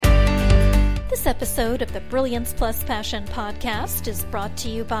This episode of the Brilliance Plus Passion podcast is brought to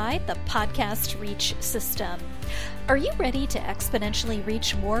you by the Podcast Reach System. Are you ready to exponentially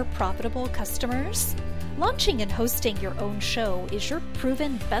reach more profitable customers? Launching and hosting your own show is your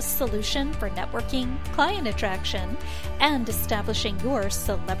proven best solution for networking, client attraction, and establishing your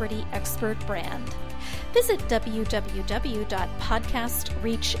celebrity expert brand. Visit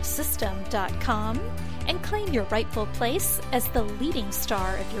www.podcastreachsystem.com and claim your rightful place as the leading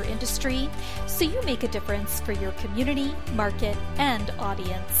star of your industry so you make a difference for your community, market, and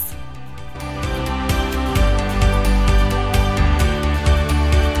audience.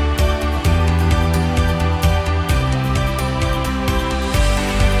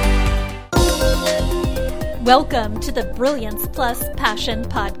 Welcome to the Brilliance Plus Passion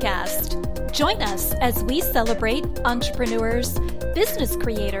podcast. Join us as we celebrate entrepreneurs, business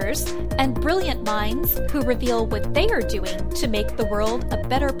creators, and brilliant minds who reveal what they are doing to make the world a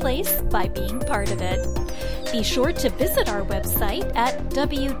better place by being part of it. Be sure to visit our website at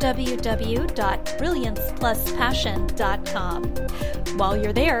www.brilliancepluspassion.com. While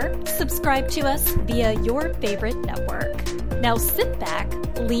you're there, subscribe to us via your favorite network. Now sit back,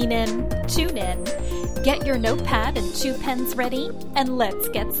 lean in, tune in, get your notepad and 2 pens ready, and let's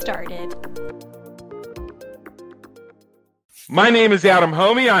get started. My name is Adam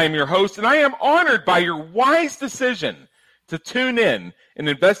Homey. I am your host, and I am honored by your wise decision to tune in and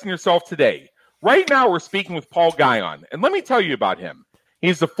invest in yourself today. Right now, we're speaking with Paul Guyon, and let me tell you about him.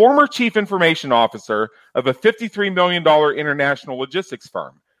 He's the former chief information officer of a $53 million international logistics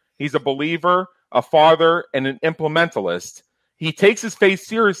firm. He's a believer, a father, and an implementalist. He takes his faith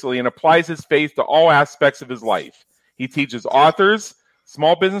seriously and applies his faith to all aspects of his life. He teaches authors,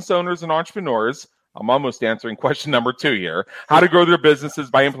 small business owners, and entrepreneurs, I'm almost answering question number 2 here, how to grow their businesses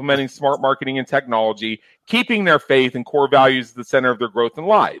by implementing smart marketing and technology, keeping their faith and core values at the center of their growth and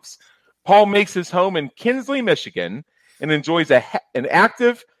lives. Paul makes his home in Kinsley, Michigan, and enjoys an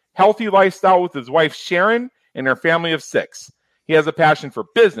active, healthy lifestyle with his wife, Sharon, and their family of 6. He has a passion for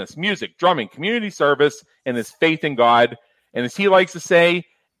business, music, drumming, community service, and his faith in God. And as he likes to say,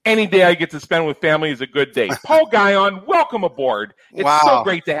 any day I get to spend with family is a good day. Paul Guyon, welcome aboard. It's so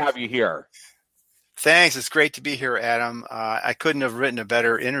great to have you here. Thanks. It's great to be here, Adam. I couldn't have written a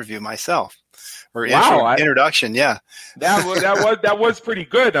better interview myself. Or introduction, yeah. That was pretty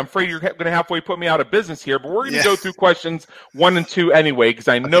good. I'm afraid you're going to halfway put me out of business here, but we're going to go through questions 1 and 2 anyway, because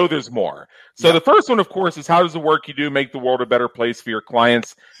I know there's more. So the first one, of course, is how does the work you do make the world a better place for your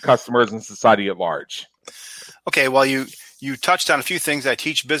clients, customers, and society at large? Okay, well, you touched on a few things. I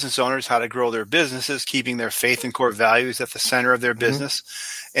teach business owners how to grow their businesses, keeping their faith and core values at the center of their business.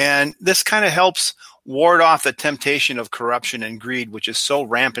 And this kind of helps ward off the temptation of corruption and greed, which is so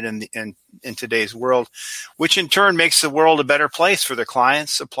rampant in today's world, which in turn makes the world a better place for their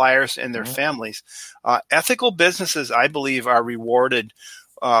clients, suppliers, and their families. Ethical businesses, I believe, are rewarded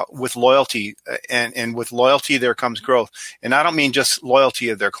with loyalty, and with loyalty there comes growth. And I don't mean just loyalty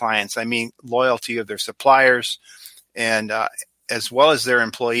of their clients. I mean loyalty of their suppliers and as well as their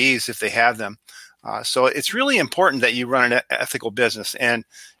employees if they have them. So it's really important that you run an ethical business. And,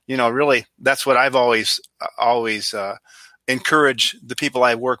 really that's what I've always encouraged the people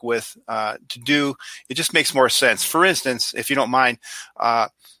I work with to do. It just makes more sense. For instance, if you don't mind,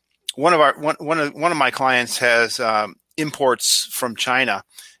 one of my clients has imports from China,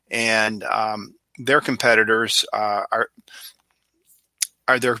 and their competitors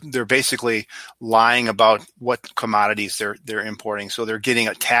they're basically lying about what commodities they're importing, so they're getting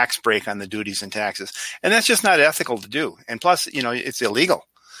a tax break on the duties and taxes, and that's just not ethical to do. And plus, it's illegal.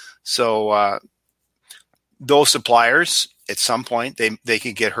 So those suppliers, at some point, they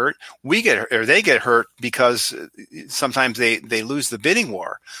can get hurt. They get hurt because sometimes they lose the bidding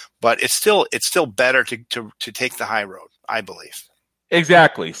war. But it's still better to take the high road, I believe.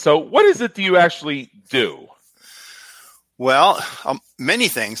 Exactly. So what is it that you actually do? Well, many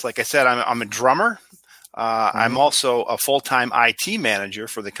things. Like I said, I'm a drummer. I'm also a full-time IT manager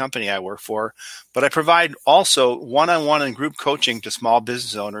for the company I work for, but I provide also one-on-one and group coaching to small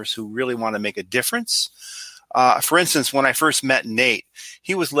business owners who really want to make a difference. For instance, when I first met Nate,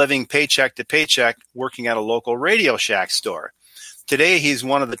 he was living paycheck to paycheck working at a local Radio Shack store. Today, he's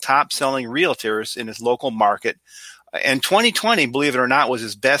one of the top-selling realtors in his local market, and 2020, believe it or not, was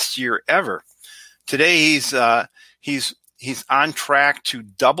his best year ever. Today, he's on track to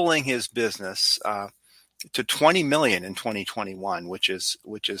doubling his business to $20 million in 2021, which is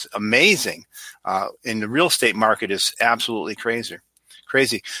amazing. And the real estate market is absolutely crazy.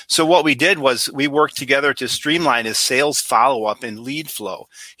 Crazy. So what we did was we worked together to streamline his sales follow-up and lead flow.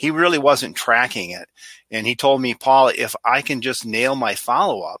 He really wasn't tracking it. And he told me, Paul, if I can just nail my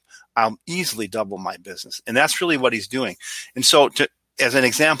follow-up, I'll easily double my business. And that's really what he's doing. And so as an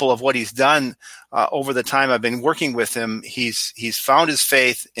example of what he's done over the time I've been working with him, he's found his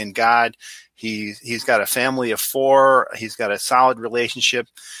faith in God. He's got a family of 4. He's got a solid relationship.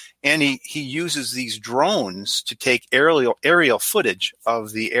 And he uses these drones to take aerial footage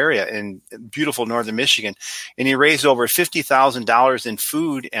of the area in beautiful northern Michigan. And he raised over $50,000 in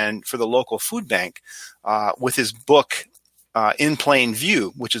food and for the local food bank with his book, In Plain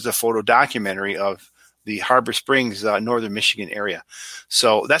View, which is a photo documentary of the Harbor Springs, northern Michigan area.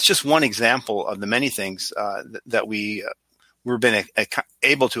 So that's just one example of the many things that we've been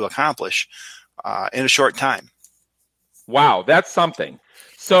able to accomplish in a short time. Wow, that's something.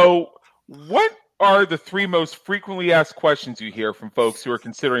 So what are the 3 most frequently asked questions you hear from folks who are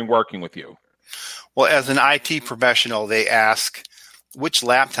considering working with you? Well, as an IT professional, they ask, which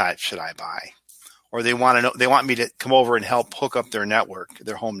laptop should I buy? Or they want me to come over and help hook up their network,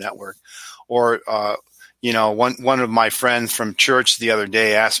 their home network. Or, one of my friends from church the other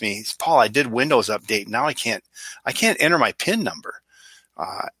day asked me, Paul, I did Windows update. Now I can't enter my PIN number.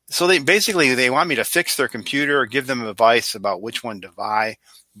 So they want me to fix their computer or give them advice about which one to buy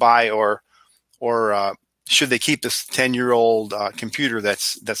or should they keep this 10-year-old computer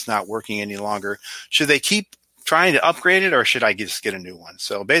that's not working any longer? Should they keep trying to upgrade it or should I just get a new one?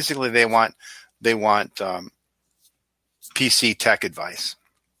 So basically they want PC tech advice.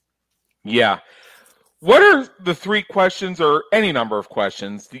 Yeah. What are the 3 questions or any number of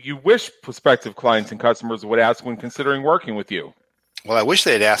questions that you wish prospective clients and customers would ask when considering working with you? Well, I wish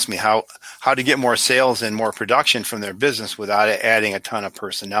they'd asked me how to get more sales and more production from their business without adding a ton of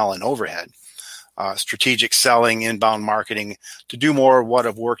personnel and overhead. Strategic selling, inbound marketing, to do more of what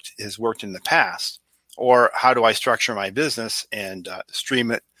has worked in the past. Or how do I structure my business and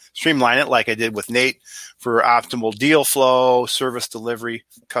streamline it like I did with Nate for optimal deal flow, service delivery,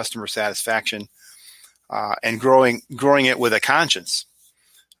 customer satisfaction, and growing it with a conscience.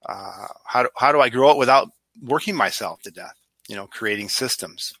 How do I grow it without working myself to death? Creating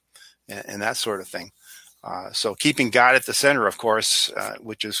systems and that sort of thing. So keeping God at the center, of course,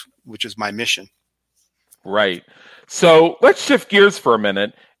 which is my mission. Right. So let's shift gears for a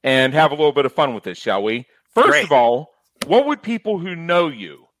minute and have a little bit of fun with this, shall we? First of all, what would people who know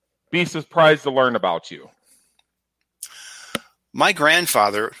you be surprised to learn about you? My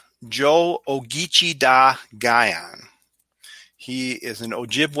grandfather, Joe Ogichida Guyon, he is an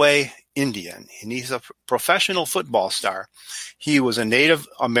Ojibwe Indian, and he's a professional football star. He was a Native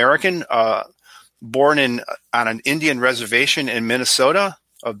American born on an Indian reservation in Minnesota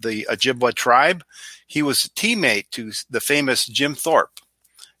of the Ojibwe tribe. He was a teammate to the famous Jim Thorpe,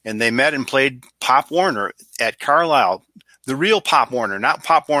 and they met and played Pop Warner at Carlisle, the real Pop Warner, not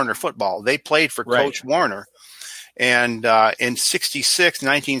Pop Warner football. They played for Coach Warner. And in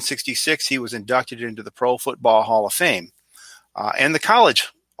 1966, he was inducted into the Pro Football Hall of Fame and the College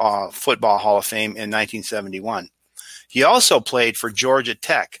Football Hall of Fame in 1971. He also played for Georgia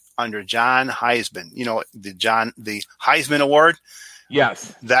Tech under John Heisman. The Heisman Award?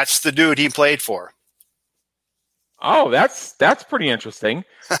 Yes. That's the dude he played for. Oh, that's pretty interesting.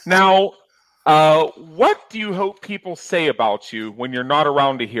 Now, what do you hope people say about you when you're not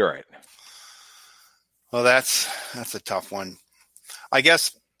around to hear it? Well, that's a tough one. I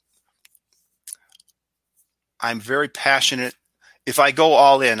guess I'm very passionate. If I go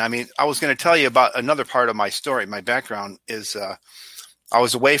all in, I was going to tell you about another part of my story. My background is I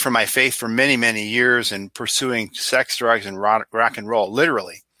was away from my faith for many, many years and pursuing sex, drugs, and rock and roll,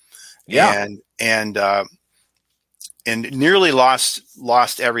 literally. Yeah. And nearly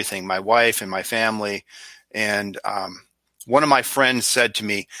lost everything, my wife and my family. And one of my friends said to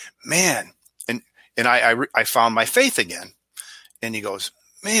me, man, and I found my faith again. And he goes,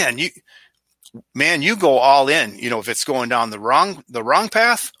 man, you go all in, if it's going down the wrong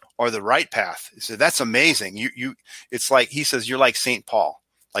path or the right path. He said, that's amazing. It's like, he says, you're like St. Paul,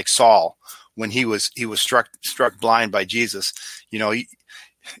 like Saul, when he was struck blind by Jesus. You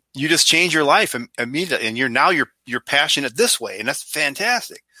just change your life immediately, and you're passionate this way, and that's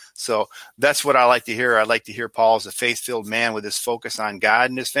fantastic. So that's what I like to hear. I like to hear Paul as a faith-filled man with his focus on God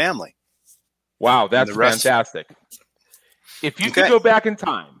and his family. Wow, that's fantastic. If you could go back in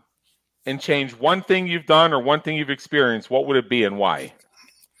time and change one thing you've done or one thing you've experienced, what would it be and why?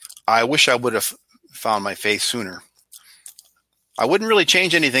 I wish I would have found my faith sooner. I wouldn't really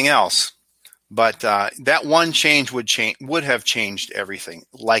change anything else, but that one change would have changed everything,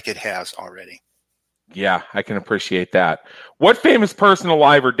 like it has already. Yeah, I can appreciate that. What famous person,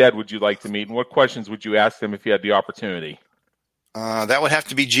 alive or dead, would you like to meet, and what questions would you ask them if you had the opportunity? That would have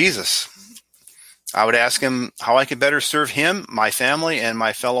to be Jesus. I would ask him how I could better serve him, my family, and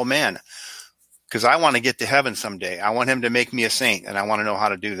my fellow man, because I want to get to heaven someday. I want him to make me a saint, and I want to know how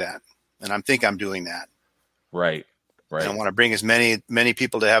to do that. And I think I'm doing that. Right. And I want to bring as many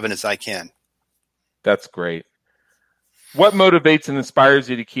people to heaven as I can. That's great. What motivates and inspires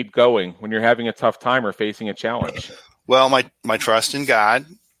you to keep going when you're having a tough time or facing a challenge? Well, my trust in God.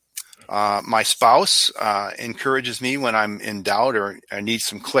 My spouse encourages me when I'm in doubt or I need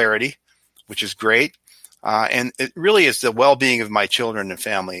some clarity, which is great. And it really is the well-being of my children and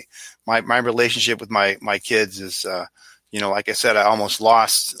family. My relationship with my kids is, like I said, I almost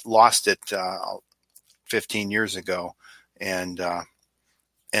lost it 15 years ago. And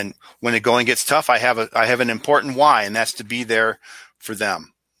when the going gets tough, I have an important why, and that's to be there for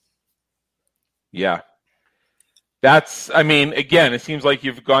them. Yeah. Again, it seems like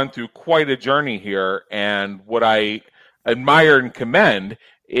you've gone through quite a journey here. And what I admire and commend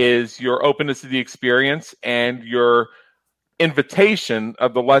is your openness to the experience and your invitation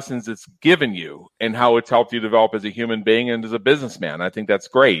of the lessons it's given you and how it's helped you develop as a human being and as a businessman. I think that's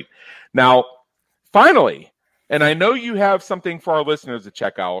great. Now, finally, and I know you have something for our listeners to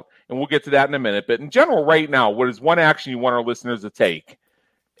check out, and we'll get to that in a minute. But in general, right now, what is one action you want our listeners to take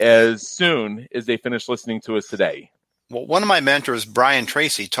as soon as they finish listening to us today? Well, one of my mentors, Brian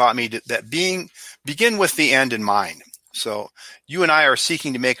Tracy, taught me that begin with the end in mind. So you and I are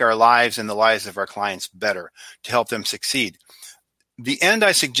seeking to make our lives and the lives of our clients better to help them succeed. The end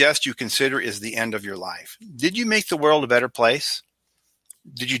I suggest you consider is the end of your life. Did you make the world a better place?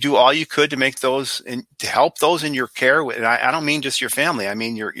 Did you do all you could to make those and to help those in your care? And I don't mean just your family. I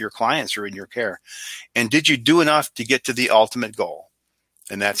mean your clients who are in your care. And did you do enough to get to the ultimate goal?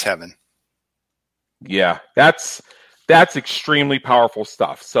 And that's heaven. Yeah, that's extremely powerful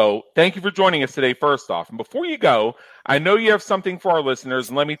stuff. So thank you for joining us today, first off. And before you go, I know you have something for our listeners,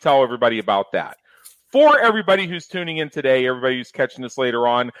 and let me tell everybody about that. For everybody who's tuning in today, everybody who's catching this later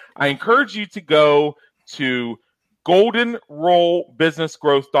on, I encourage you to go to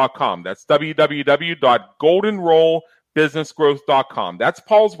goldenrollbusinessgrowth.com. That's www.goldenrollbusinessgrowth.com. That's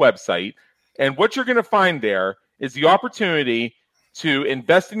Paul's website. And what you're going to find there is the opportunity to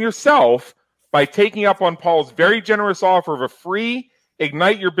invest in yourself by taking up on Paul's very generous offer of a free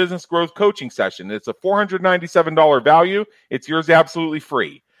Ignite Your Business Growth coaching session. It's a $497 value. It's yours absolutely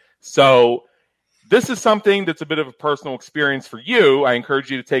free. So this is something that's a bit of a personal experience for you. I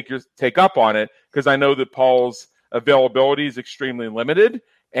encourage you to take up on it because I know that Paul's availability is extremely limited,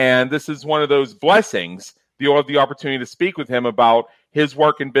 and this is one of those blessings. You'll have the opportunity to speak with him about his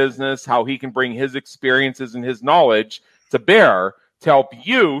work in business, how he can bring his experiences and his knowledge to bear to help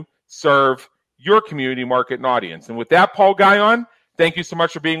you serve your community, market, and audience. And with that, Paul Guyon, thank you so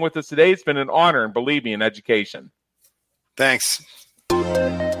much for being with us today. It's been an honor, and believe me, in education. Thanks.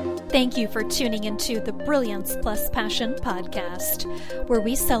 Thank you for tuning into the Brilliance Plus Passion podcast, where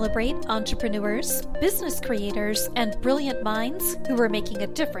we celebrate entrepreneurs, business creators, and brilliant minds who are making a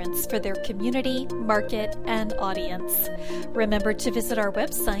difference for their community, market, and audience. Remember to visit our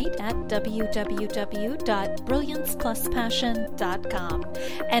website at www.brilliancepluspassion.com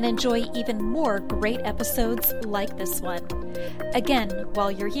and enjoy even more great episodes like this one. Again,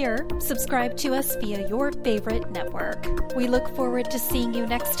 while you're here, subscribe to us via your favorite network. We look forward to seeing you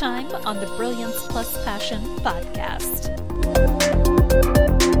next time on the Brilliance Plus Passion podcast.